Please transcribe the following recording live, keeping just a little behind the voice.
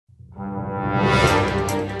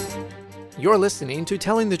You're listening to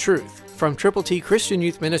Telling the Truth from Triple T Christian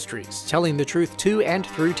Youth Ministries, telling the truth to and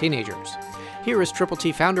through teenagers. Here is Triple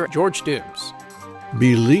T founder George Dooms.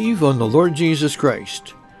 Believe on the Lord Jesus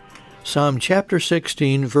Christ. Psalm chapter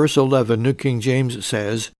 16, verse 11, New King James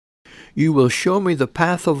says, "You will show me the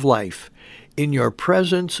path of life. In your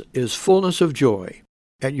presence is fullness of joy.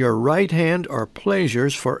 At your right hand are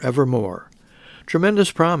pleasures forevermore." Tremendous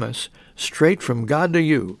promise, straight from God to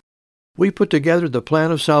you. We put together the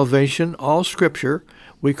plan of salvation, all Scripture.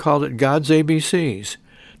 We call it God's ABCs.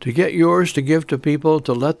 To get yours to give to people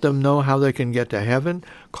to let them know how they can get to heaven,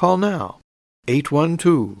 call now.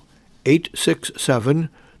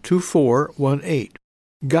 812-867-2418.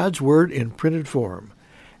 God's Word in printed form.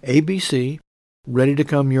 ABC, ready to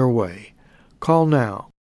come your way. Call now.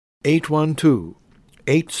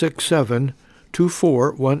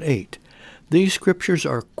 812-867-2418. These scriptures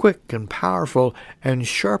are quick and powerful and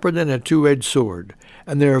sharper than a two-edged sword,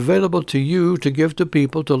 and they're available to you to give to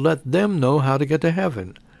people to let them know how to get to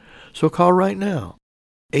heaven. So call right now.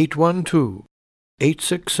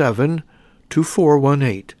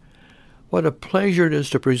 812-867-2418. What a pleasure it is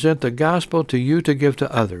to present the gospel to you to give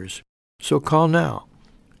to others. So call now.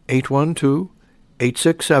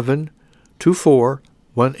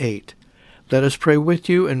 812-867-2418. Let us pray with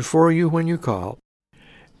you and for you when you call.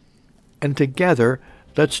 And together,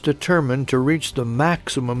 let's determine to reach the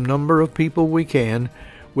maximum number of people we can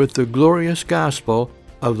with the glorious gospel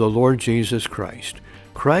of the Lord Jesus Christ.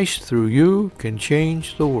 Christ through you can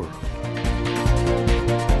change the world.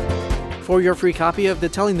 For your free copy of the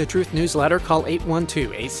Telling the Truth newsletter, call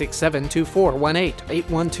 812-867-2418,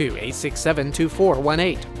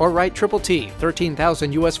 812-867-2418, or write Triple T,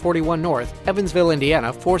 13,000 U.S. 41 North, Evansville,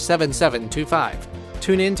 Indiana, 47725.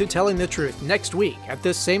 Tune in to Telling the Truth next week at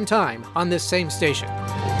this same time on this same station.